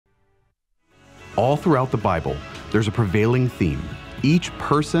All throughout the Bible, there's a prevailing theme. Each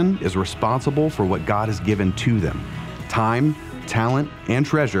person is responsible for what God has given to them. Time, talent, and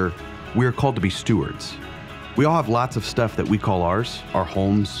treasure, we are called to be stewards. We all have lots of stuff that we call ours: our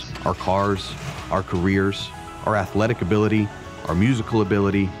homes, our cars, our careers, our athletic ability, our musical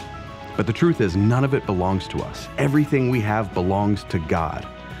ability. But the truth is, none of it belongs to us. Everything we have belongs to God.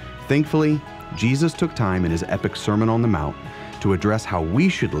 Thankfully, Jesus took time in his epic Sermon on the Mount to address how we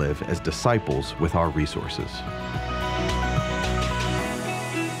should live as disciples with our resources.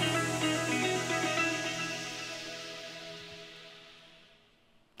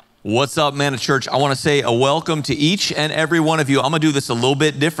 What's up, Manna Church? I want to say a welcome to each and every one of you. I'm going to do this a little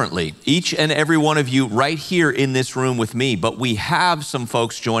bit differently. Each and every one of you right here in this room with me, but we have some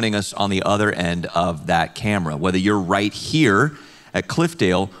folks joining us on the other end of that camera, whether you're right here at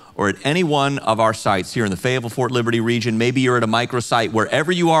Cliffdale or at any one of our sites here in the Fayetteville-Fort Liberty region. Maybe you're at a microsite,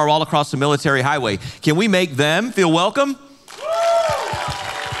 wherever you are all across the military highway. Can we make them feel welcome?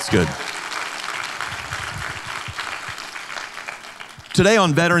 It's good. Today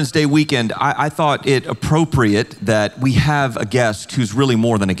on Veterans Day weekend, I thought it appropriate that we have a guest who's really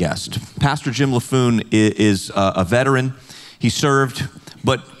more than a guest. Pastor Jim Laffoon is a veteran. He served,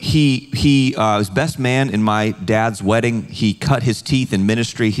 but he was best man in my dad's wedding. He cut his teeth in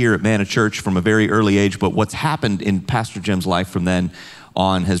ministry here at Manna Church from a very early age, but what's happened in Pastor Jim's life from then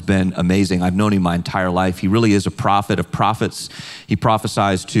on has been amazing. I've known him my entire life. He really is a prophet of prophets. He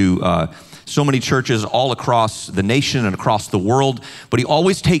prophesies to so many churches all across the nation and across the world, but he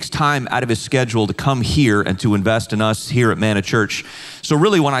always takes time out of his schedule to come here and to invest in us here at Manna Church. So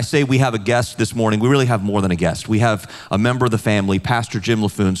really, when I say we have a guest this morning, we really have more than a guest. We have a member of the family, Pastor Jim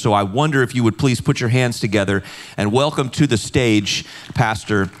Laffoon. So I wonder if you would please put your hands together and welcome to the stage,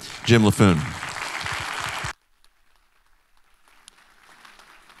 Pastor Jim Laffoon.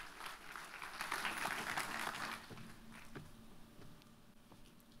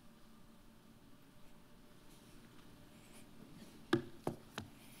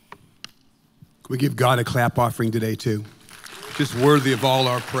 We give God a clap offering today too. Just worthy of all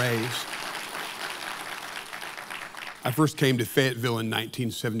our praise. I first came to Fayetteville in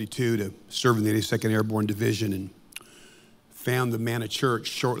 1972 to serve in the 82nd Airborne Division and found the Manna Church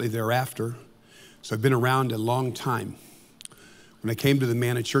shortly thereafter. So I've been around a long time. When I came to the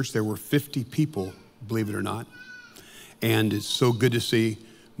Manna Church, there were 50 people, believe it or not. And it's so good to see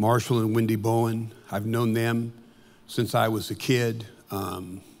Marshall and Wendy Bowen. I've known them since I was a kid.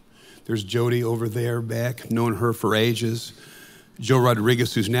 There's Jody over there back, known her for ages. Joe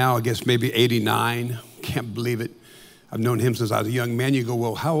Rodriguez, who's now, I guess, maybe 89. Can't believe it. I've known him since I was a young man. You go,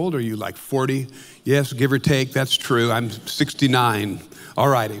 well, how old are you, like 40? Yes, give or take, that's true. I'm 69. All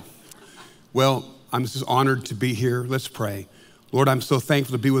righty. Well, I'm just honored to be here. Let's pray. Lord, I'm so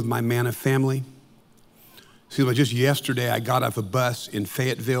thankful to be with my Manna family. See, like just yesterday, I got off a bus in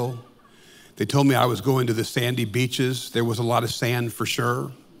Fayetteville. They told me I was going to the sandy beaches. There was a lot of sand for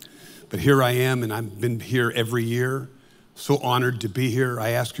sure. But here I am, and I've been here every year. So honored to be here.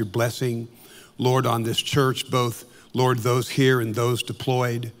 I ask your blessing, Lord, on this church, both, Lord, those here and those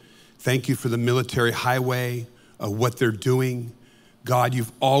deployed. Thank you for the military highway, what they're doing. God,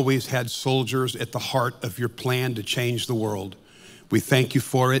 you've always had soldiers at the heart of your plan to change the world. We thank you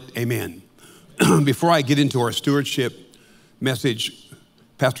for it. Amen. Before I get into our stewardship message,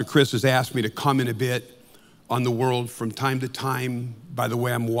 Pastor Chris has asked me to comment a bit on the world. From time to time, by the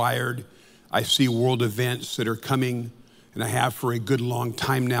way I'm wired, I see world events that are coming, and I have for a good long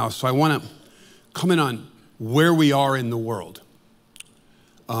time now. So I want to comment on where we are in the world,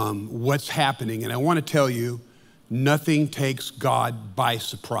 what's happening. And I want to tell you, nothing takes God by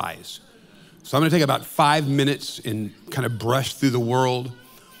surprise. So I'm going to take about 5 minutes and kind of brush through the world,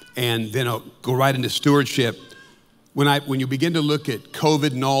 and then I'll go right into stewardship. When you begin to look at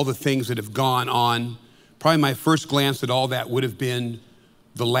COVID and all the things that have gone on, probably my first glance at all that would have been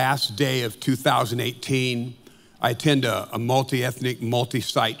the last day of 2018. I attend a multi-ethnic,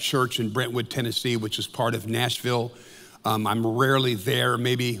 multi-site church in Brentwood, Tennessee, which is part of Nashville. I'm rarely there,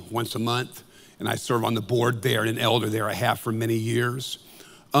 maybe once a month, and I serve on the board there and an elder there. I have for many years.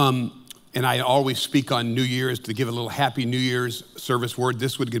 And I always speak on New Year's to give a little Happy New Year's service word.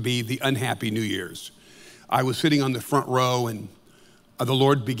 This would be the unhappy New Year's. I was sitting on the front row, and the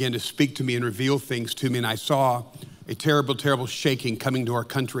Lord began to speak to me and reveal things to me, and I saw a terrible, terrible shaking coming to our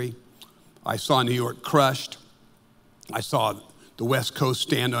country. I saw New York crushed. I saw the West Coast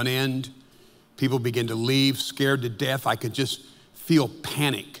stand on end. People begin to leave, scared to death. I could just feel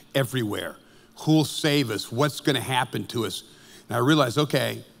panic everywhere. Who'll save us? What's going to happen to us? And I realized,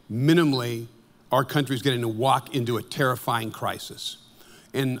 okay, minimally, our country's getting to walk into a terrifying crisis.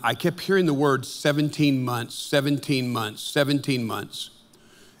 And I kept hearing the word 17 months, 17 months, 17 months.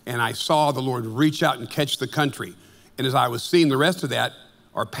 And I saw the Lord reach out and catch the country. And as I was seeing the rest of that,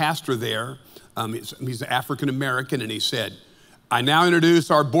 our pastor there, he's African-American, and he said, I now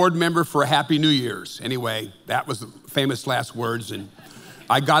introduce our board member for a Happy New Year's. Anyway, that was the famous last words. And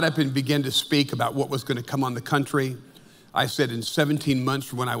I got up and began to speak about what was going to come on the country. I said in 17 months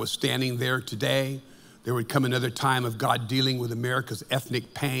from when I was standing there today, there would come another time of God dealing with America's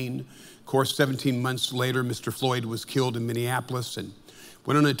ethnic pain. Of course, 17 months later, Mr. Floyd was killed in Minneapolis, and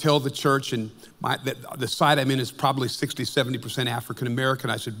went on to tell the church, and the side I'm in is probably 60, 70% African-American.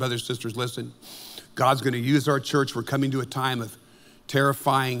 I said, brothers, sisters, listen, God's going to use our church. We're coming to a time of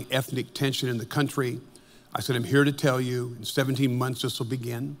terrifying ethnic tension in the country. I said, I'm here to tell you, in 17 months this will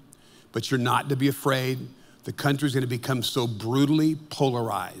begin, but you're not to be afraid. The country's going to become so brutally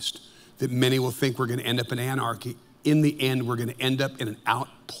polarized that many will think we're going to end up in anarchy. In the end, we're going to end up in an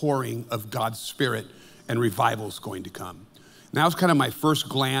outpouring of God's Spirit, and revival is going to come. And that was kind of my first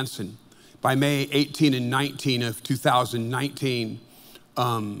glance, and by May 18 and 19 of 2019,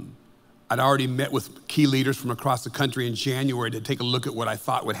 I'd already met with key leaders from across the country in January to take a look at what I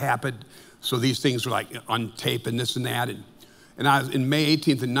thought would happen. So these things were like on tape and this and that. And I was in May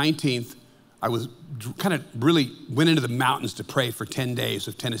 18th and 19th, I was kind of really went into the mountains to pray for 10 days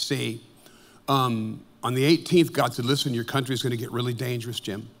of Tennessee. On the 18th, God said, listen, your country is going to get really dangerous,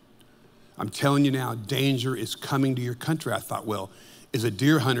 Jim. I'm telling you now, danger is coming to your country. I thought, well, is a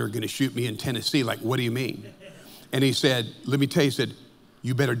deer hunter going to shoot me in Tennessee? Like, what do you mean? And he said, let me tell you, he said,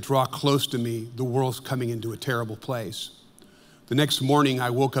 you better draw close to me. The world's coming into a terrible place. The next morning,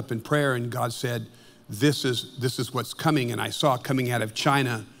 I woke up in prayer, and God said, this is what's coming. And I saw coming out of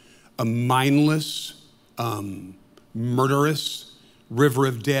China a mindless, murderous river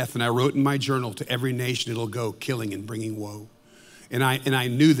of death. And I wrote in my journal, to every nation it'll go, killing and bringing woe. And I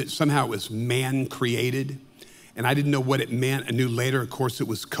knew that somehow it was man created, and I didn't know what it meant. I knew later, of course, it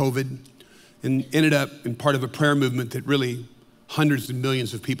was COVID, and ended up in part of a prayer movement that really hundreds of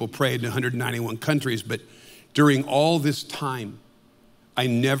millions of people prayed in 191 countries. But during all this time, I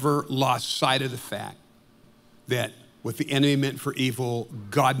never lost sight of the fact that what the enemy meant for evil,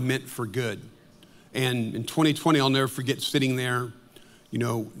 God meant for good. And in 2020, I'll never forget sitting there. You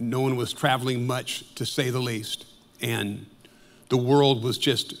know, no one was traveling much, to say the least. And the world was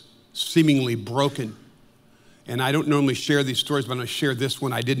just seemingly broken. And I don't normally share these stories, but I'm going to share this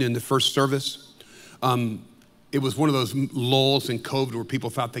one. I didn't in the first service. It was one of those lulls in COVID where people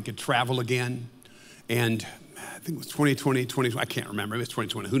thought they could travel again. And I think it was 2020, I can't remember. It was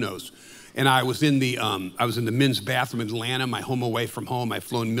 2020, who knows? And I was in the men's bathroom in Atlanta, my home away from home. I've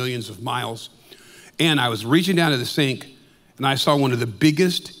flown millions of miles. And I was reaching down to the sink, and I saw one of the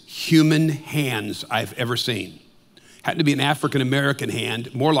biggest human hands I've ever seen. Happened to be an African-American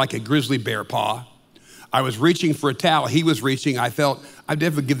hand, more like a grizzly bear paw. I was reaching for a towel. He was reaching. I felt I'd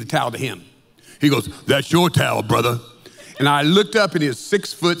definitely give the towel to him. He goes, that's your towel, brother. And I looked up, and he was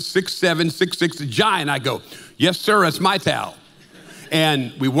 6 foot, 6'7", 6'6", a giant. I go, yes, sir, that's my towel.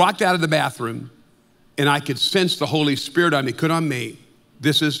 And we walked out of the bathroom, and I could sense the Holy Spirit on me, could on me.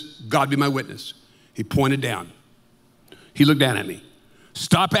 This is, God be my witness. He pointed down. He looked down at me.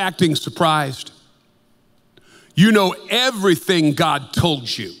 Stop acting surprised. You know everything God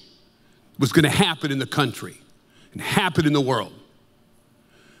told you was going to happen in the country and happen in the world.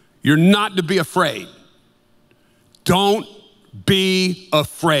 You're not to be afraid. Don't be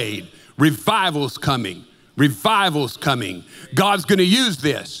afraid. Revival's coming. Revival's coming. God's going to use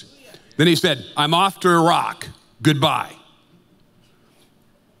this. Then he said, I'm off to Iraq. Goodbye.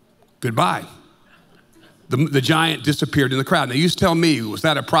 Goodbye. The giant disappeared in the crowd. Now, you tell me, was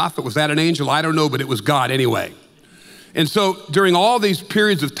that a prophet? Was that an angel? I don't know, but it was God anyway. And so during all these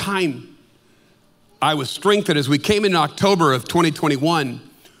periods of time, I was strengthened. As we came in October of 2021,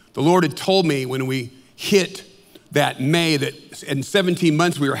 the Lord had told me when we hit that May that in 17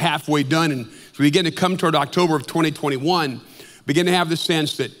 months we were halfway done. And so we began to come toward October of 2021, began to have the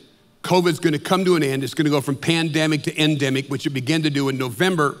sense that COVID's going to come to an end. It's going to go from pandemic to endemic, which it began to do in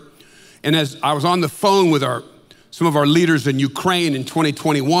November. And as I was on the phone with some of our leaders in Ukraine in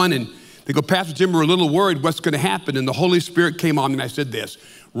 2021, and they go, Pastor Jim, we're a little worried what's going to happen. And the Holy Spirit came on me, and I said this,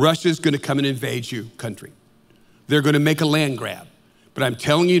 Russia's going to come and invade you, country. They're going to make a land grab. But I'm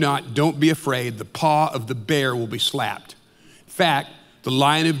telling you not, don't be afraid. The paw of the bear will be slapped. In fact, the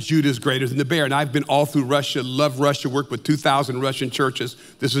Lion of Judah is greater than the bear. And I've been all through Russia, love Russia, worked with 2,000 Russian churches.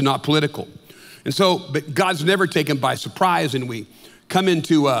 This is not political. And so, but God's never taken by surprise. And we come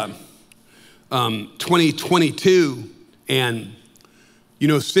into 2022, and, you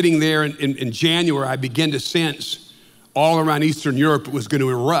know, sitting there in January, I began to sense all around Eastern Europe it was going to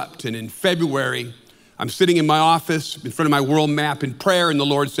erupt. And in February, I'm sitting in my office in front of my world map in prayer, and the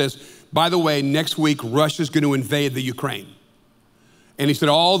Lord says, by the way, next week, Russia's going to invade the Ukraine. And he said,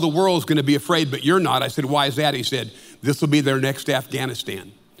 all the world's going to be afraid, but you're not. I said, why is that? He said, this will be their next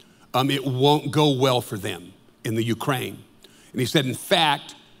Afghanistan. It won't go well for them in the Ukraine. And he said, in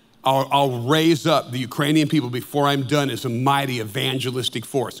fact, I'll raise up the Ukrainian people before I'm done as a mighty evangelistic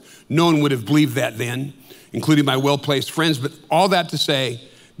force. No one would have believed that then, including my well-placed friends, but all that to say,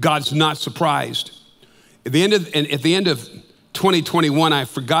 God's not surprised. At the end of 2021, I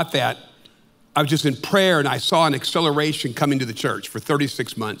forgot that. I was just in prayer and I saw an acceleration coming to the church for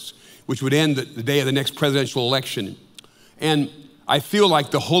 36 months, which would end the day of the next presidential election. And I feel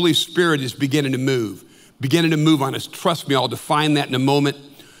like the Holy Spirit is beginning to move on us. Trust me, I'll define that in a moment.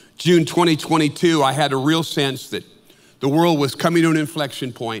 June 2022, I had a real sense that the world was coming to an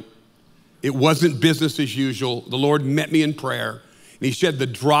inflection point. It wasn't business as usual. The Lord met me in prayer, and he said the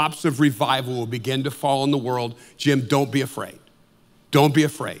drops of revival will begin to fall in the world. Jim, don't be afraid. Don't be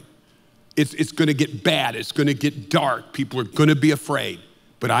afraid. It's going to get bad. It's going to get dark. People are going to be afraid,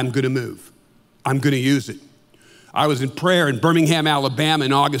 but I'm going to move. I'm going to use it. I was in prayer in Birmingham, Alabama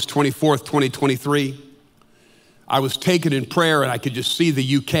in August 24th, 2023. I was taken in prayer and I could just see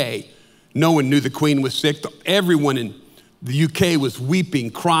the UK. No one knew the Queen was sick. Everyone in the UK was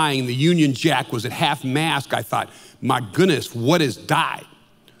weeping, crying. The Union Jack was at half mast. I thought, my goodness, what has died?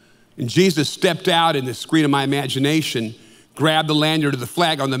 And Jesus stepped out in the screen of my imagination, grabbed the lanyard of the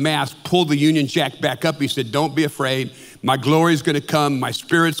flag on the mast, pulled the Union Jack back up. He said, don't be afraid. My glory is going to come. My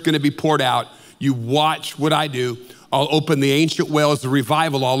spirit's going to be poured out. You watch what I do. I'll open the ancient wells of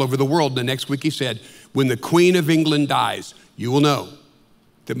revival all over the world. And the next week he said, when the Queen of England dies, you will know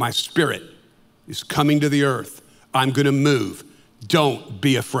that my spirit is coming to the earth. I'm going to move. Don't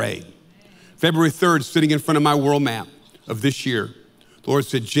be afraid. February 3rd, sitting in front of my world map of this year, the Lord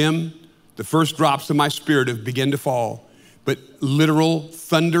said, Jim, the first drops of my spirit have begun to fall, but literal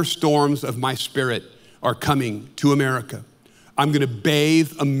thunderstorms of my spirit are coming to America. I'm going to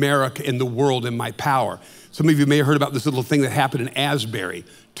bathe America in the world in my power. Some of you may have heard about this little thing that happened in Asbury.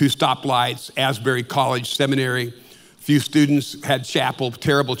 2 stoplights, Asbury College Seminary. A few students had chapel,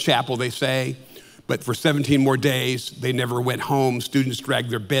 terrible chapel, they say. But for 17 more days, they never went home. Students dragged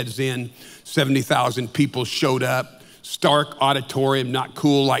their beds in. 70,000 people showed up. Stark auditorium, not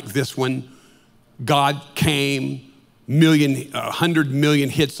cool like this one. God came, 100 million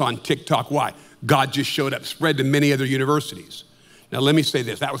hits on TikTok. Why? God just showed up, spread to many other universities. Now let me say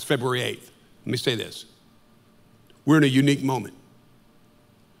this, that was February 8th. Let me say this. We're in a unique moment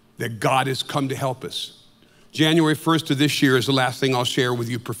that God has come to help us. January 1st of this year is the last thing I'll share with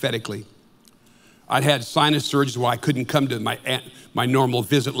you prophetically. I'd had sinus surgery where I couldn't come to my normal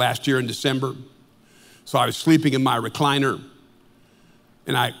visit last year in December. So I was sleeping in my recliner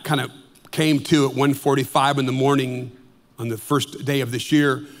and I kind of came to at 1:45 in the morning on the first day of this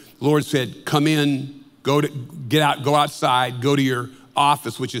year. The Lord said, come in, go outside, go to your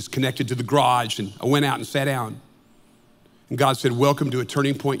office, which is connected to the garage. And I went out and sat down. And God said, welcome to a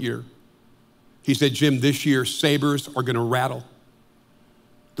turning point year. He said, Jim, this year sabers are going to rattle.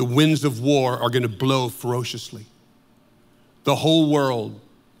 The winds of war are going to blow ferociously. The whole world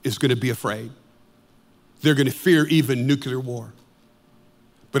is going to be afraid. They're going to fear even nuclear war.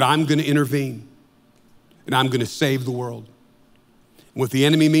 But I'm going to intervene and I'm going to save the world. What the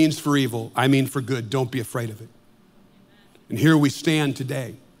enemy means for evil, I mean for good. Don't be afraid of it. And here we stand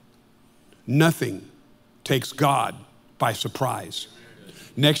today. Nothing takes God by surprise.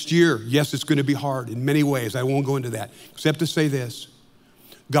 Next year, yes, it's going to be hard in many ways. I won't go into that, except to say this.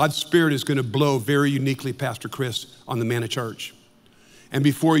 God's Spirit is going to blow very uniquely, Pastor Chris, on the Manna Church. And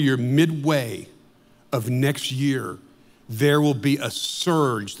before you're midway of next year, there will be a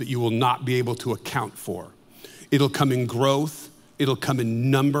surge that you will not be able to account for. It'll come in growth. It'll come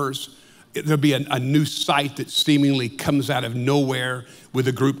in numbers. There'll be a new site that seemingly comes out of nowhere with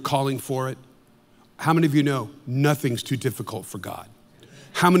a group calling for it. How many of you know nothing's too difficult for God?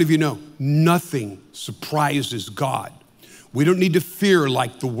 How many of you know nothing surprises God? We don't need to fear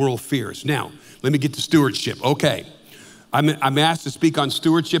like the world fears. Now, let me get to stewardship. Okay, I'm asked to speak on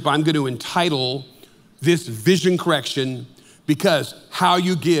stewardship. I'm going to entitle this vision correction because how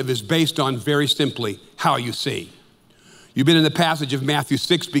you give is based on, very simply, how you see. You've been in the passage of Matthew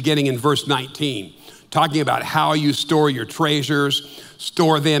 6, beginning in verse 19, talking about how you store your treasures,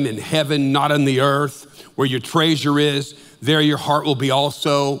 store them in heaven, not on the earth. Where your treasure is, there your heart will be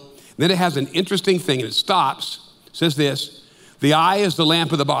also. And then it has an interesting thing, and it stops. It says this, the eye is the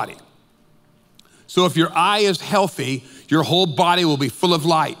lamp of the body. So if your eye is healthy, your whole body will be full of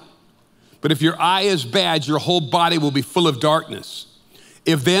light. But if your eye is bad, your whole body will be full of darkness.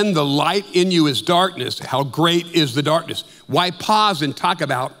 If then the light in you is darkness, how great is the darkness? Why pause and talk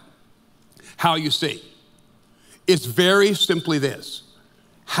about how you see? It's very simply this.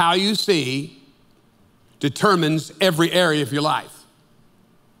 How you see determines every area of your life.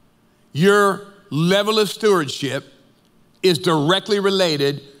 Your level of stewardship is directly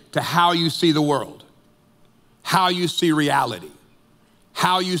related to how you see the world, how you see reality,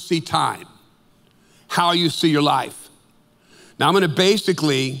 how you see time, how you see your life. Now I'm going to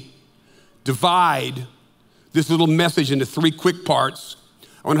basically divide this little message into 3 quick parts.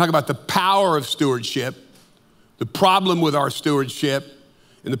 I want to talk about the power of stewardship, the problem with our stewardship,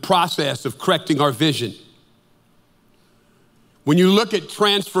 and the process of correcting our vision. When you look at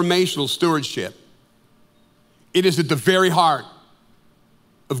transformational stewardship, it is at the very heart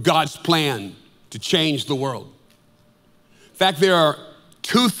of God's plan to change the world. In fact, there are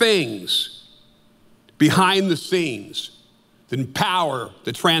 2 things behind the scenes that empower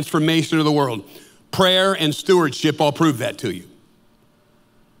the transformation of the world. Prayer and stewardship, I'll prove that to you.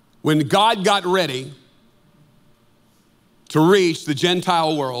 When God got ready to reach the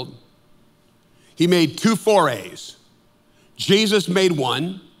Gentile world, he made 2 forays. Jesus made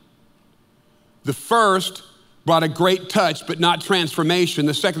one. The first brought a great touch, but not transformation.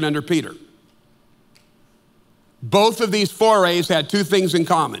 The second under Peter. Both of these forays had 2 things in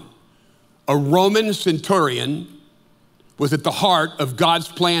common. A Roman centurion was at the heart of God's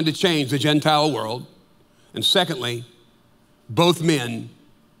plan to change the Gentile world. And secondly, both men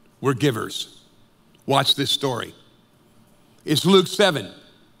were givers. Watch this story. It's Luke 7.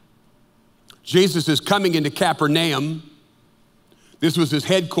 Jesus is coming into Capernaum. This was his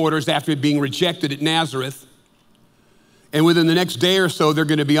headquarters after being rejected at Nazareth. And within the next day or so, they're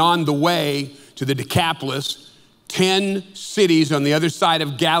going to be on the way to the Decapolis, 10 cities on the other side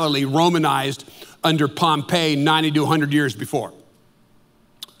of Galilee, Romanized under Pompey 90 to 100 years before.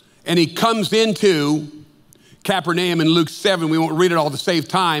 And he comes into Capernaum in Luke 7. We won't read it all to save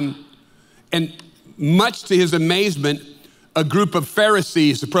time. And much to his amazement, a group of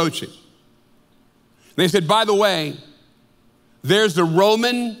Pharisees approach him. They said, by the way, there's a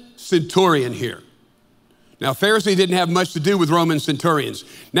Roman centurion here. Now, Pharisee didn't have much to do with Roman centurions.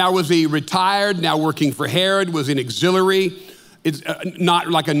 Now, was he retired, now working for Herod? Was he an auxiliary? It's not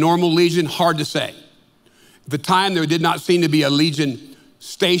like a normal legion, hard to say. At the time, there did not seem to be a legion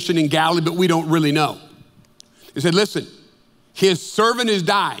stationed in Galilee, but we don't really know. He said, listen, his servant is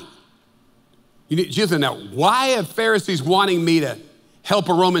dying. Jesus said, now, why are Pharisees wanting me to help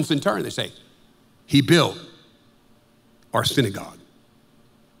a Roman centurion? They say, he built our synagogue.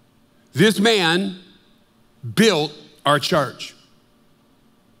 This man built our church.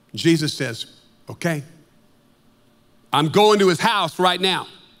 Jesus says, okay, I'm going to his house right now.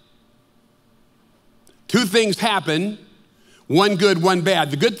 2 things happen, one good, one bad.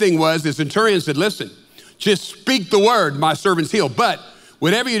 The good thing was the centurion said, listen, just speak the word, my servant's healed. But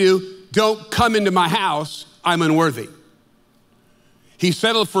whatever you do, don't come into my house, I'm unworthy. He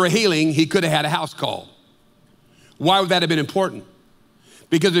settled for a healing, he could have had a house call. Why would that have been important?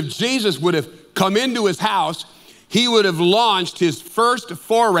 Because if Jesus would have come into his house, he would have launched his first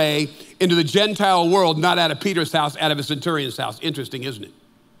foray into the Gentile world, not out of Peter's house, out of a centurion's house. Interesting, isn't it?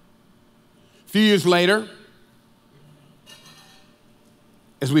 A few years later,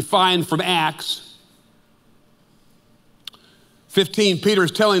 as we find from Acts 15, Peter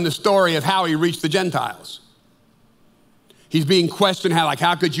is telling the story of how he reached the Gentiles. He's being questioned,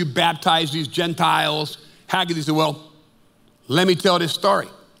 how could you baptize these Gentiles? How could he say, well, let me tell this story.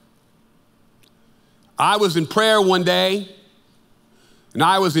 I was in prayer one day, and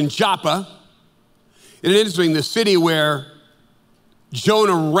I was in Joppa. And it's interesting, the city where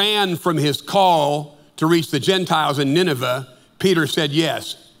Jonah ran from his call to reach the Gentiles in Nineveh, Peter said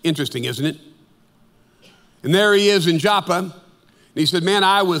yes. Interesting, isn't it? And there he is in Joppa. And he said, man,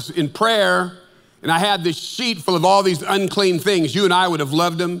 I was in prayer, and I had this sheet full of all these unclean things. You and I would have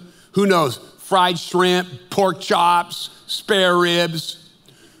loved them. Who knows? Fried shrimp, pork chops, spare ribs.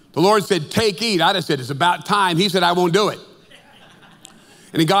 The Lord said, take, eat. I just said, it's about time. He said, I won't do it.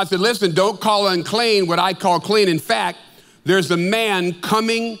 And God said, listen, don't call unclean what I call clean. In fact, there's a man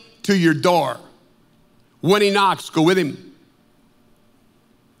coming to your door. When he knocks, go with him.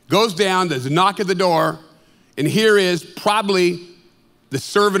 Goes down, there's a knock at the door, and here is probably the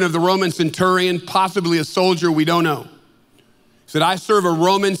servant of the Roman centurion, possibly a soldier, we don't know. He said, I serve a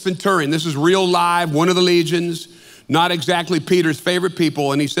Roman centurion. This is real live, one of the legions, not exactly Peter's favorite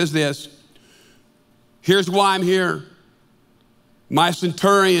people. And he says this, here's why I'm here. My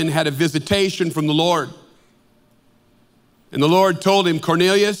centurion had a visitation from the Lord. And the Lord told him,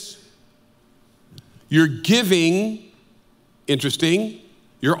 Cornelius, your giving, interesting,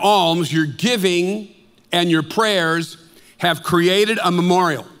 your alms, your giving, and your prayers have created a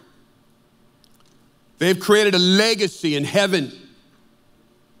memorial. They've created a legacy in heaven.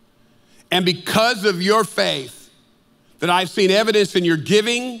 And because of your faith, that I've seen evidence in your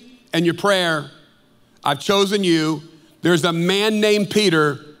giving and your prayer, I've chosen you. There's a man named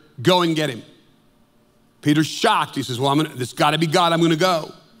Peter, go and get him. Peter's shocked. He says, well, this got to be God, I'm going to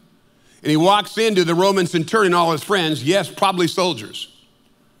go. And he walks into the Roman centurion and all his friends, yes, probably soldiers.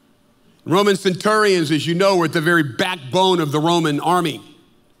 Roman centurions, as you know, were at the very backbone of the Roman army.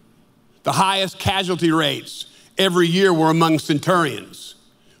 The highest casualty rates every year were among centurions.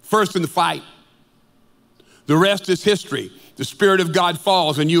 First in the fight. The rest is history. The Spirit of God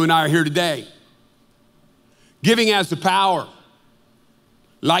falls and you and I are here today. Giving has the power,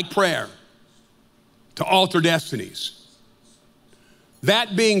 like prayer, to alter destinies.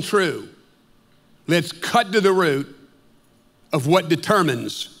 That being true, let's cut to the root of what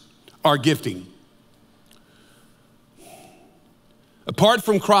determines our gifting. Apart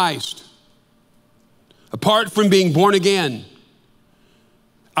from Christ, apart from being born again,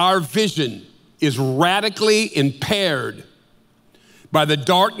 our vision is radically impaired by the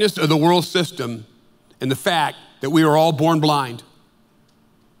darkness of the world system and the fact that we are all born blind.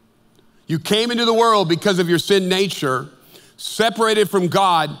 You came into the world because of your sin nature, separated from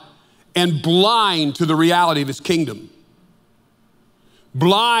God and blind to the reality of his kingdom.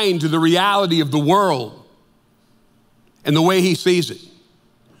 Blind to the reality of the world and the way he sees it.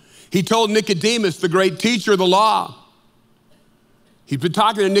 He told Nicodemus, the great teacher of the law, he'd been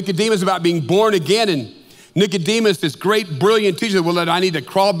talking to Nicodemus about being born again, and Nicodemus, this great, brilliant teacher, well, I need to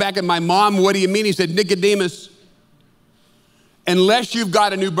crawl back in my mom. What do you mean? He said, Nicodemus, unless you've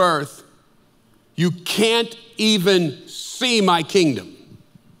got a new birth, you can't even see my kingdom.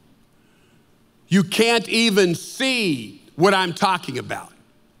 You can't even see what I'm talking about.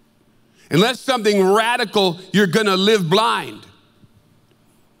 Unless something radical, you're gonna live blind.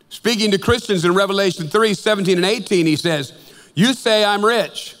 Speaking to Christians in Revelation 3, 17 and 18, he says, you say I'm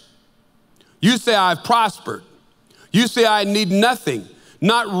rich. You say I've prospered. You say I need nothing,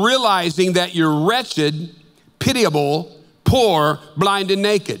 not realizing that you're wretched, pitiable, poor, blind, and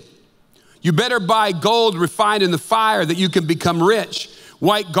naked. You better buy gold refined in the fire that you can become rich,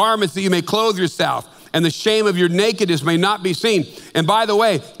 white garments that you may clothe yourself, and the shame of your nakedness may not be seen. And by the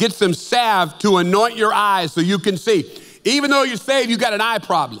way, get some salve to anoint your eyes so you can see. Even though you're saved, you got an eye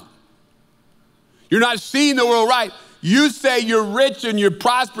problem. You're not seeing the world right. You say you're rich and you're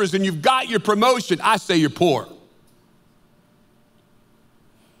prosperous and you've got your promotion. I say you're poor.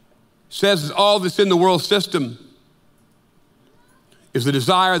 Says all that's in the world system is the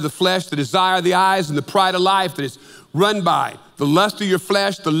desire of the flesh, the desire of the eyes, and the pride of life that is run by the lust of your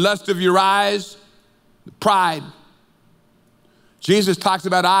flesh, the lust of your eyes, the pride. Jesus talks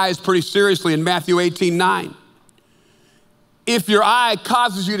about eyes pretty seriously in Matthew 18:9. If your eye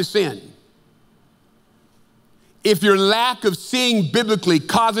causes you to sin, if your lack of seeing biblically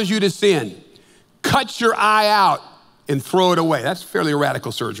causes you to sin, cut your eye out and throw it away. That's fairly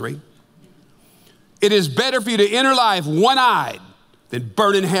radical surgery. It is better for you to enter life one-eyed than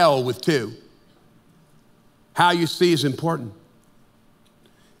burn in hell with two. How you see is important.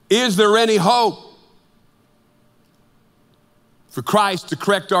 Is there any hope for Christ to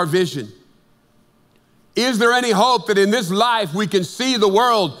correct our vision? Is there any hope that in this life we can see the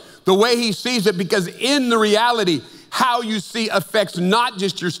world the way he sees it? Because in the reality, how you see affects not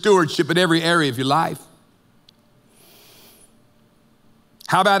just your stewardship, but every area of your life.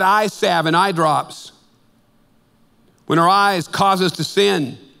 How about eye salve and eye drops? When our eyes cause us to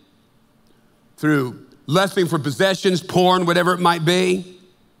sin through lusting for possessions, porn, whatever it might be,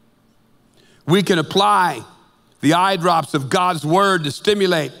 we can apply the eye drops of God's word to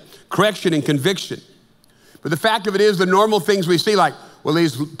stimulate correction and conviction. But the fact of it is, the normal things we see, like, well,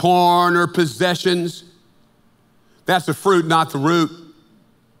 these porn or possessions, that's the fruit, not the root.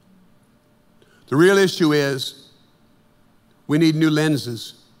 The real issue is we need new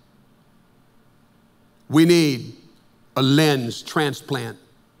lenses. We need a lens transplant.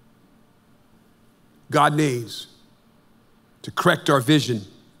 God needs to correct our vision.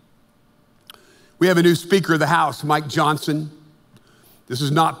 We have a new Speaker of the House, Mike Johnson. This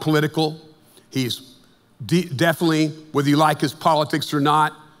is not political. He's definitely, whether you like his politics or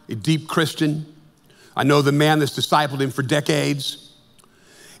not, a deep Christian. I know the man that's discipled him for decades.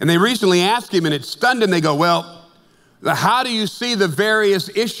 And they recently asked him, and it stunned him. They go, well, how do you see the various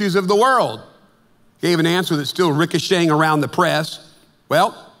issues of the world? Gave an answer that's still ricocheting around the press.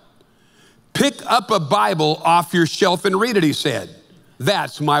 Well, pick up a Bible off your shelf and read it, he said.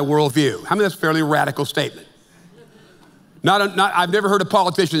 That's my worldview. How many that's a fairly radical statement? I've never heard a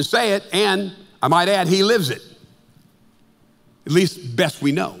politician say it, and I might add, he lives it. At least best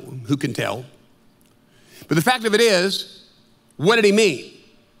we know. Who can tell? But the fact of it is, what did he mean?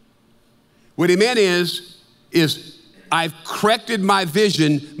 What he meant is I've corrected my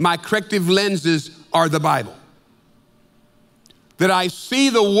vision. My corrective lenses are the Bible. That I see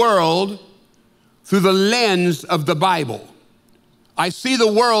the world through the lens of the Bible. I see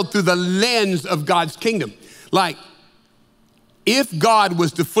the world through the lens of God's kingdom. Like, if God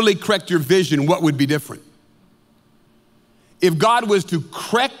was to fully correct your vision, what would be different? If God was to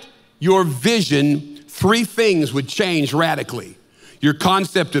correct your vision, 3 things would change radically. Your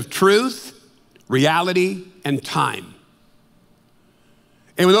concept of truth, reality, and time.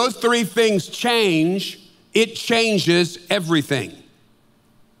 And when those 3 things change, it changes everything.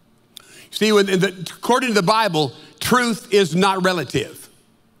 See, according to the Bible, truth is not relative.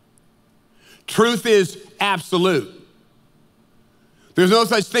 Truth is absolute. There's no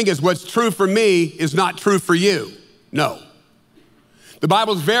such thing as what's true for me is not true for you. No. The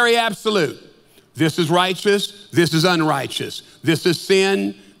Bible is very absolute. This is righteous, this is unrighteous. This is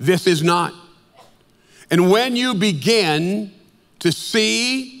sin, this is not. And when you begin to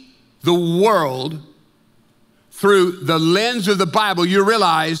see the world through the lens of the Bible, you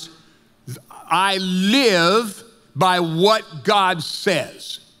realize I live by what God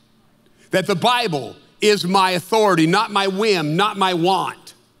says. That the Bible is my authority, not my whim, not my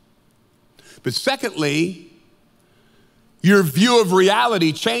want. But secondly, your view of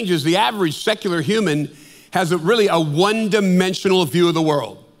reality changes. The average secular human has really a one-dimensional view of the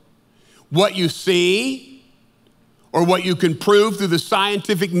world. What you see or what you can prove through the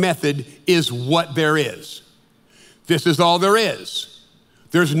scientific method is what there is. This is all there is.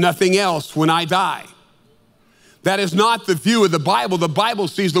 There's nothing else when I die. That is not the view of the Bible. The Bible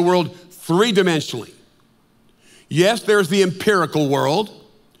sees the world 3-dimensionally. Yes, there's the empirical world.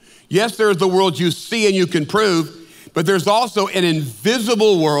 Yes, there's the world you see and you can prove, but there's also an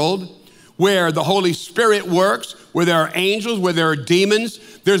invisible world where the Holy Spirit works, where there are angels, where there are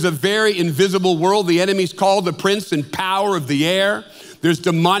demons. There's a very invisible world. The enemy's called the prince and power of the air. There's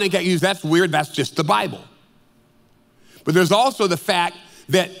demonic activities. That's weird. That's just the Bible. But there's also the fact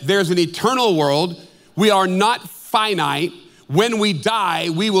that there's an eternal world. We are not finite. When we die,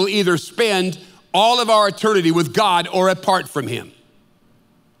 we will either spend all of our eternity with God or apart from him.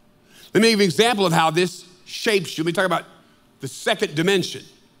 Let me give you an example of how this shapes you. Let me talk about the second dimension.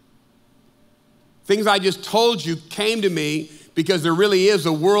 Things I just told you came to me because there really is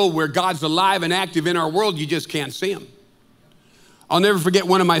a world where God's alive and active in our world. You just can't see him. I'll never forget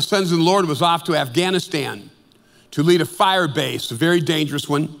one of my sons in the Lord was off to Afghanistan to lead a fire base, a very dangerous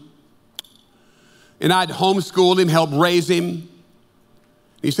one. And I'd homeschooled him, helped raise him.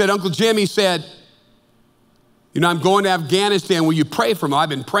 He said, Uncle Jim, he said, you know, I'm going to Afghanistan. Will you pray for him? I've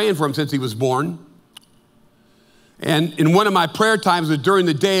been praying for him since he was born. And in one of my prayer times during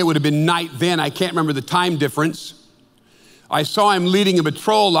the day, it would have been night then. I can't remember the time difference. I saw him leading a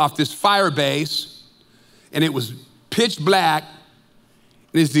patrol off this fire base, and it was pitch black.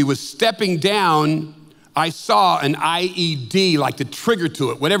 And as he was stepping down, I saw an IED, like the trigger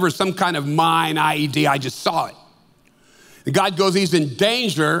to it, whatever, some kind of mine IED, I just saw it. And God goes, he's in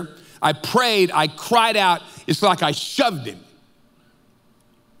danger. I prayed, I cried out. It's like I shoved him.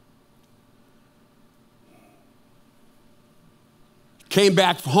 Came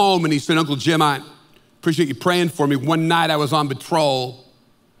back home and he said, Uncle Jim, I appreciate you praying for me. One night I was on patrol,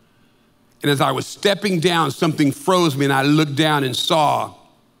 and as I was stepping down, something froze me, and I looked down and saw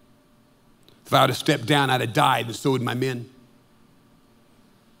if I would have stepped down, I'd have died, and so would my men.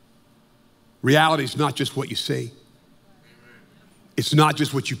 Reality is not just what you see. It's not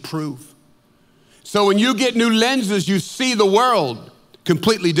just what you prove. So when you get new lenses, you see the world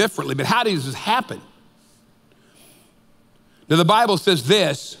completely differently. But how does this happen? Now the Bible says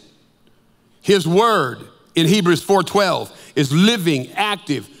this, his word in Hebrews 4:12 is living,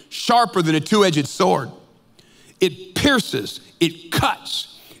 active, sharper than a 2-edged sword. It pierces, it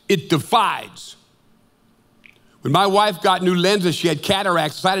cuts, it divides. When my wife got new lenses, she had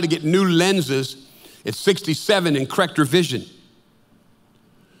cataracts, decided to get new lenses at 67 and correct her vision.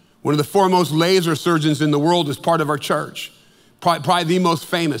 One of the foremost laser surgeons in the world is part of our church, probably the most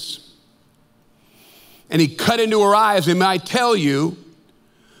famous. And he cut into her eyes, and may I tell you,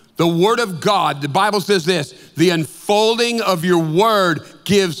 the word of God, the Bible says this, the unfolding of your word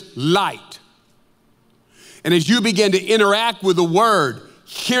gives light. And as you begin to interact with the word,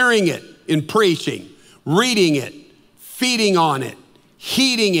 hearing it in preaching, reading it, feeding on it,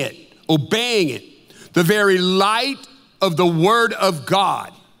 heeding it, obeying it, the very light of the Word of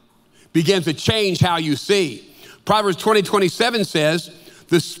God begins to change how you see. Proverbs 20:27 says,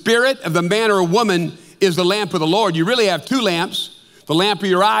 the spirit of the man or woman is the lamp of the Lord. You really have two lamps, the lamp of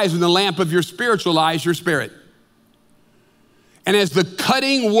your eyes and the lamp of your spiritual eyes, your spirit. And as the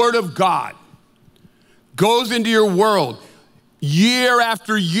cutting Word of God goes into your world, year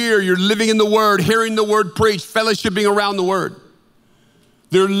after year, you're living in the Word, hearing the Word preached, fellowshipping around the Word.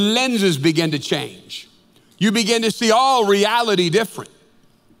 Their lenses begin to change. You begin to see all reality different.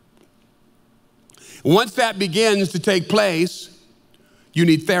 Once that begins to take place, you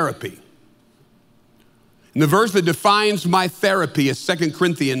need therapy. And the verse that defines my therapy is 2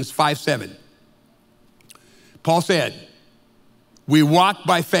 Corinthians 5:7. Paul said, we walk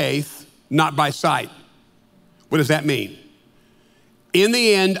by faith, not by sight. What does that mean? In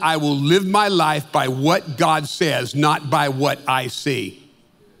the end, I will live my life by what God says, not by what I see.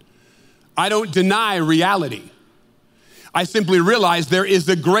 I don't deny reality. I simply realize there is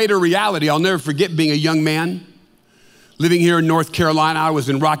a greater reality. I'll never forget being a young man, living here in North Carolina. I was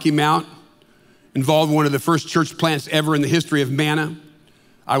in Rocky Mount, involved in one of the first church plants ever in the history of Manna.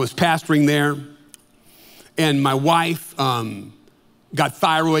 I was pastoring there, and my wife got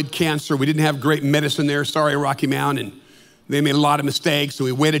thyroid cancer. We didn't have great medicine there, sorry, Rocky Mount, and they made a lot of mistakes, and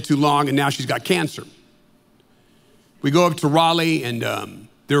we waited too long, and now she's got cancer. We go up to Raleigh, and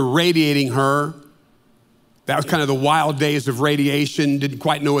they're radiating her. That was kind of the wild days of radiation, didn't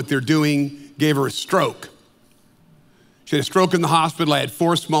quite know what they're doing, gave her a stroke. She had a stroke in the hospital. I had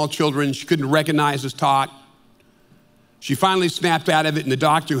 4 small children. She couldn't recognize us, talk. She finally snapped out of it, and the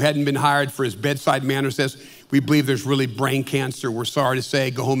doctor who hadn't been hired for his bedside manner says, we believe there's really brain cancer. We're sorry to say,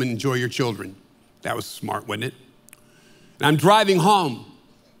 go home and enjoy your children. That was smart, wasn't it? And I'm driving home,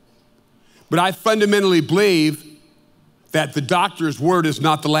 but I fundamentally believe that the doctor's word is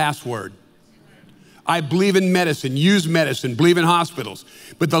not the last word. I believe in medicine, use medicine, believe in hospitals.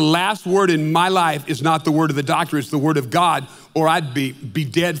 But the last word in my life is not the word of the doctor, it's the word of God, or I'd be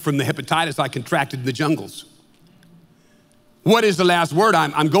dead from the hepatitis I contracted in the jungles. What is the last word?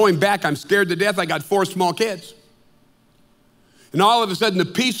 I'm going back, I'm scared to death, I got 4 small kids. And all of a sudden, the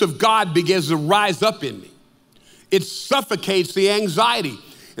peace of God begins to rise up in me. It suffocates the anxiety.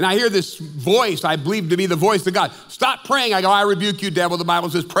 And I hear this voice, I believe to be the voice of God. Stop praying. I go, I rebuke you, devil. The Bible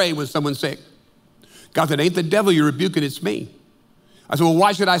says pray when someone's sick. God said, ain't the devil you're rebuking, it's me. I said, well,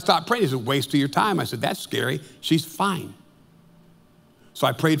 why should I stop praying? He said, waste of your time. I said, that's scary. She's fine. So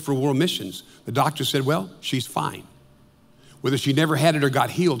I prayed for world missions. The doctor said, well, she's fine. Whether she never had it or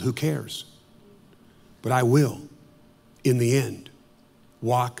got healed, who cares? But I will, in the end,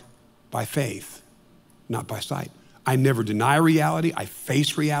 walk by faith, not by sight. I never deny reality. I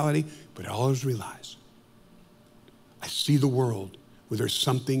face reality, but I always realize I see the world where there's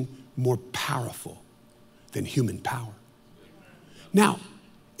something more powerful than human power. Now,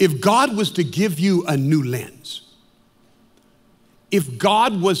 if God was to give you a new lens, if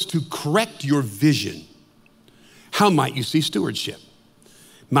God was to correct your vision, how might you see stewardship?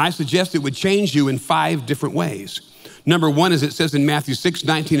 I suggest it would change you in 5 different ways. Number 1, as it says in Matthew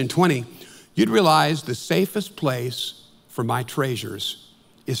 6:19 and 20, you'd realize the safest place for my treasures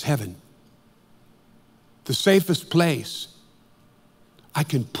is heaven. The safest place I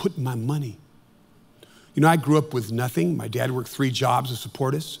can put my money. You know, I grew up with nothing. My dad worked 3 jobs to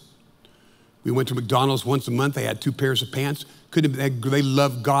support us. We went to McDonald's once a month. They had 2 pairs of pants. They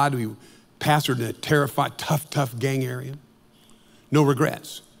loved God. We pastored in a terrified, tough gang area. No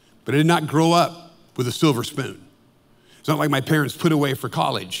regrets. But I did not grow up with a silver spoon. It's not like my parents put away for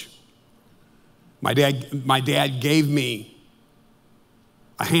college. My dad gave me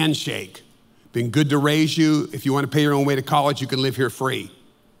a handshake. Been good to raise you. If you want to pay your own way to college, you can live here free.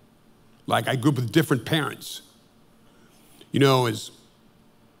 Like, I grew up with different parents. You know,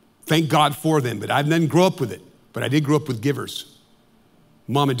 thank God for them, but I didn't grow up with it. But I did grow up with givers.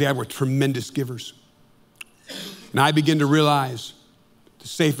 Mom and dad were tremendous givers. And I began to realize the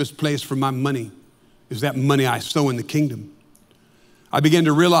safest place for my money is that money I sow in the kingdom. I began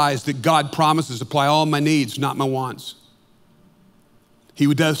to realize that God promises to supply all my needs, not my wants.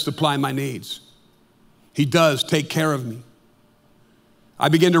 He does supply my needs. He does take care of me. I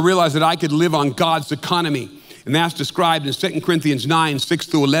began to realize that I could live on God's economy, and that's described in 2 Corinthians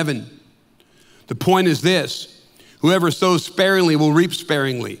 9:6-11. The point is this: whoever sows sparingly will reap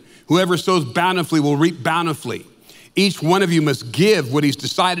sparingly. Whoever sows bountifully will reap bountifully. Each one of you must give what he's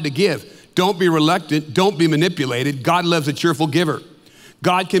decided to give. Don't be reluctant. Don't be manipulated. God loves a cheerful giver.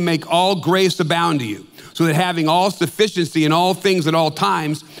 God can make all grace abound to you, so that having all sufficiency in all things at all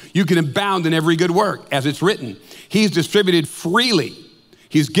times, you can abound in every good work. As it's written, he's distributed freely.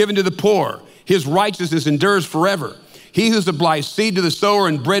 He's given to the poor. His righteousness endures forever. He who supplies seed to the sower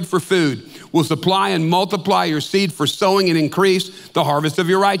and bread for food will supply and multiply your seed for sowing and increase the harvest of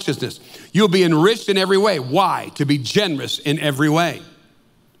your righteousness. You'll be enriched in every way. Why? To be generous in every way.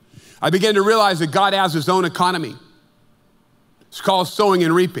 I began to realize that God has his own economy. It's called sowing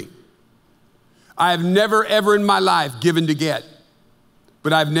and reaping. I have never, ever in my life given to get,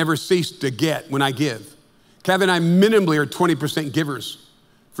 but I've never ceased to get when I give. Kevin and I minimally are 20% givers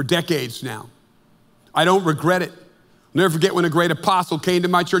for decades now. I don't regret it. I'll never forget when a great apostle came to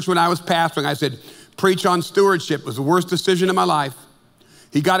my church when I was pastoring. I said, preach on stewardship. It was the worst decision of my life.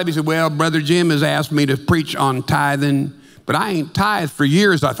 He got up, he said, well, Brother Jim has asked me to preach on tithing, but I ain't tithed for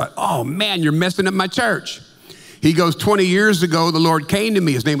years. I thought, oh man, you're messing up my church. He goes, 20 years ago, the Lord came to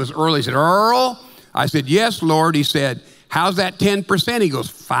me. His name was Earl. He said, Earl? I said, yes, Lord. He said, how's that 10%? He goes,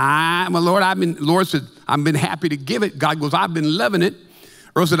 fine. Well, Lord, Lord said, I've been happy to give it. God goes, I've been loving it.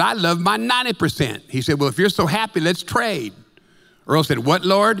 Earl said, I love my 90%. He said, well, if you're so happy, let's trade. Earl said, what,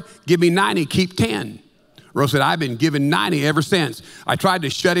 Lord? Give me 90, keep 10. Earl said, I've been giving 90 ever since. I tried to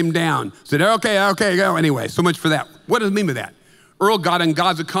shut him down. Said, okay, go. Anyway, so much for that. What does it mean by that? Earl got on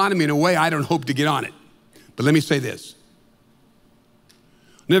God's economy in a way I don't hope to get on it. But let me say this.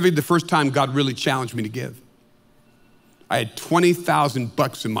 Never the first time God really challenged me to give. I had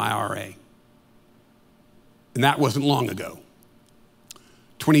 $20,000 in my IRA. And that wasn't long ago.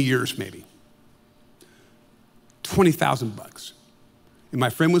 20 years maybe. $20,000. And my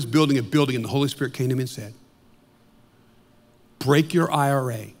friend was building a building and the Holy Spirit came to me and said, break your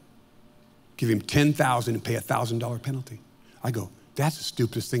IRA, give him $10,000 and pay a $1,000 penalty. I go, that's the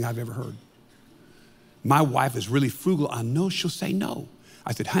stupidest thing I've ever heard. My wife is really frugal. I know she'll say no.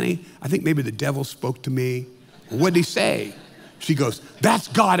 I said, honey, I think maybe the devil spoke to me. What did he say? She goes, that's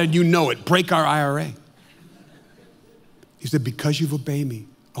God and you know it. Break our IRA. He said, because you've obeyed me,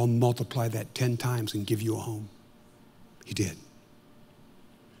 I'll multiply that 10 times and give you a home. He did.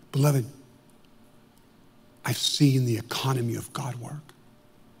 Beloved, I've seen the economy of God work.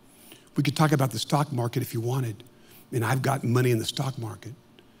 We could talk about the stock market if you wanted, and I've got money in the stock market,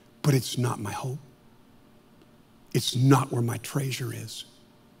 but it's not my hope. It's not where my treasure is.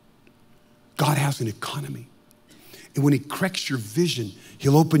 God has an economy. And when he corrects your vision,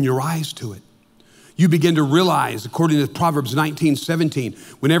 he'll open your eyes to it. You begin to realize, according to Proverbs 19:17,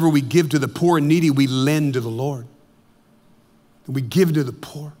 whenever we give to the poor and needy, we lend to the Lord. And we give to the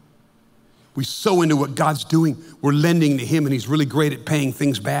poor. We sow into what God's doing. We're lending to him, and he's really great at paying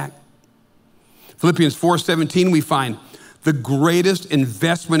things back. Philippians 4:17, we find the greatest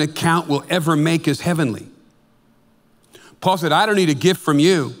investment account we'll ever make is heavenly. Paul said, I don't need a gift from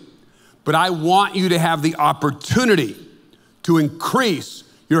you, but I want you to have the opportunity to increase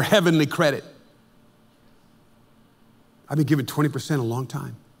your heavenly credit. I've been giving 20% a long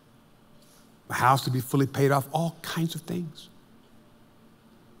time. My house to be fully paid off, all kinds of things.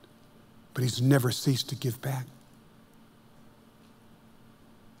 But he's never ceased to give back.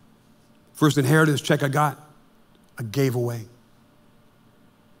 First inheritance check I got, I gave away.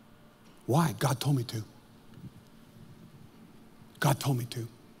 Why? God told me to. God told me to.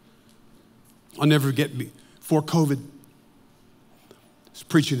 I'll never forget, before COVID, I was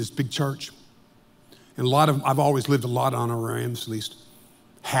preaching this big church. And I've always lived a lot on honorariums, at least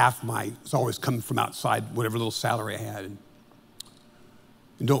half it's always coming from outside, whatever little salary I had. And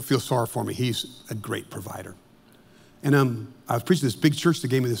don't feel sorry for me, he's a great provider. And I was preaching this big church, they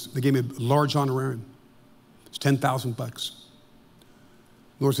gave me a large honorarium. It's $10,000. The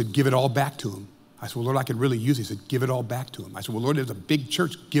Lord said, give it all back to him. I said, well, Lord, I could really use it. He said, give it all back to him. I said, well, Lord, there's a big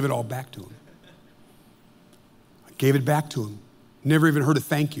church, give it all back to him. I gave it back to him. Never even heard a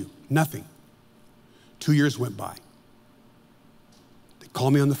thank you, nothing. 2 years went by. They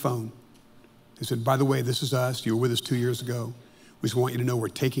called me on the phone. They said, by the way, this is us. You were with us 2 years ago. We just want you to know we're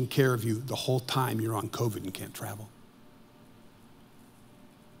taking care of you the whole time you're on COVID and can't travel.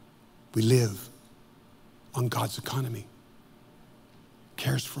 We live on God's economy. He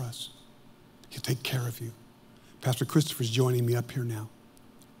cares for us. He'll take care of you. Pastor Christopher's joining me up here now.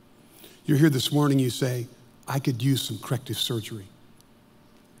 You're here this morning, you say, I could use some corrective surgery.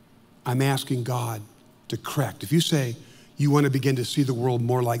 I'm asking God to correct. If you say you want to begin to see the world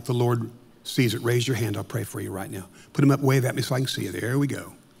more like the Lord sees it, raise your hand. I'll pray for you right now. Put them up, wave at me so I can see you. There we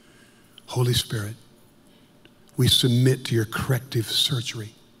go. Holy Spirit, we submit to your corrective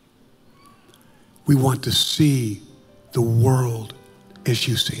surgery. We want to see the world as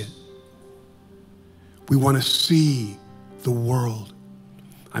you see it. We want to see the world.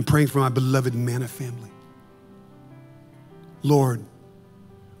 I'm praying for my beloved Manna family. Lord,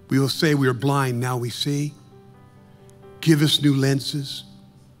 we will say we are blind, now we see. Give us new lenses.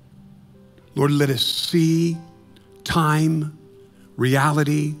 Lord, let us see time,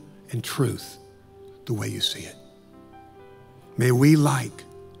 reality, and truth the way you see it. May we, like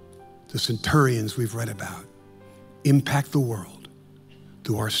the centurions we've read about, impact the world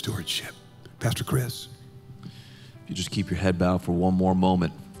through our stewardship. Pastor Chris. If you just keep your head bowed for one more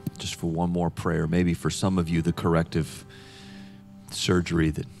moment, just for one more prayer, maybe for some of you the corrective surgery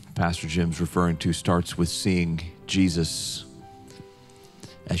that Pastor Jim's referring to starts with seeing Jesus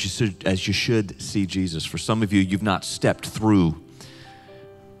as you should see Jesus. For some of you, you've not stepped through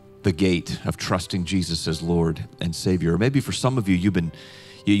the gate of trusting Jesus as Lord and Savior. Or maybe for some of you, you've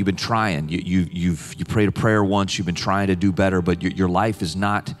been trying. You prayed a prayer once, you've been trying to do better, but your life is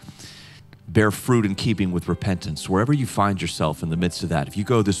not bear fruit in keeping with repentance. Wherever you find yourself in the midst of that, if you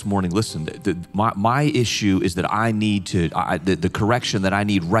go this morning, listen, my issue is that I need to, the correction that I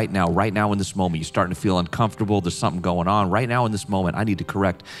need right now in this moment, you're starting to feel uncomfortable, there's something going on. Right now in this moment, I need to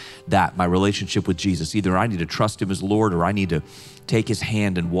correct that, my relationship with Jesus. Either I need to trust him as Lord, or I need to take his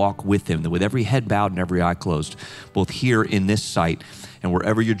hand and walk with him, with every head bowed and every eye closed, both here in this site and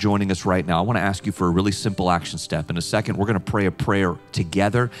wherever you're joining us right now. I want to ask you for a really simple action step. In a second, we're going to pray a prayer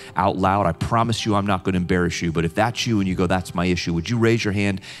together out loud. I promise you I'm not going to embarrass you, but if that's you and you go, that's my issue, would you raise your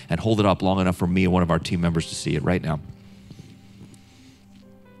hand and hold it up long enough for me and one of our team members to see it right now?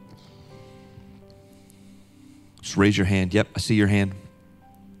 Just raise your hand. Yep, I see your hand.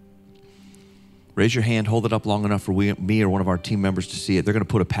 Raise your hand, hold it up long enough for me or one of our team members to see it. They're going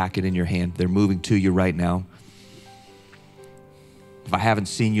to put a packet in your hand. They're moving to you right now. If I haven't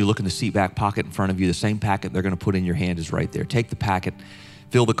seen you, look in the seat back pocket in front of you. The same packet they're going to put in your hand is right there. Take the packet,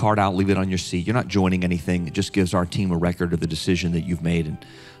 fill the card out, leave it on your seat. You're not joining anything. It just gives our team a record of the decision that you've made and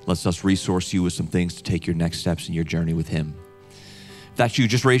lets us resource you with some things to take your next steps in your journey with him. If that's you,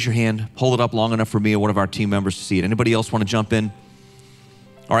 just raise your hand, hold it up long enough for me or one of our team members to see it. Anybody else want to jump in?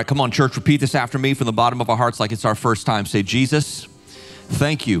 All right, come on, church, repeat this after me from the bottom of our hearts like it's our first time. Say, Jesus,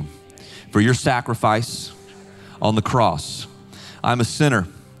 thank you for your sacrifice on the cross. I'm a sinner.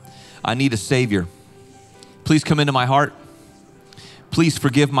 I need a Savior. Please come into my heart. Please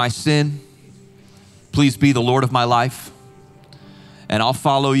forgive my sin. Please be the Lord of my life. And I'll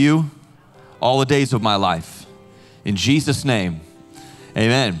follow you all the days of my life. In Jesus' name,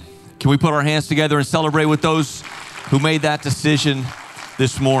 amen. Can we put our hands together and celebrate with those who made that decision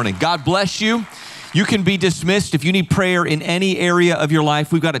this morning? God bless you. You can be dismissed. If you need prayer in any area of your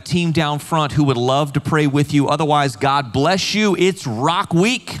life, we've got a team down front who would love to pray with you. Otherwise, God bless you. It's Rock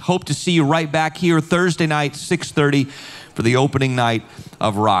Week. Hope to see you right back here Thursday night, 6:30 for the opening night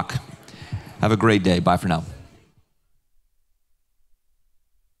of Rock. Have a great day. Bye for now.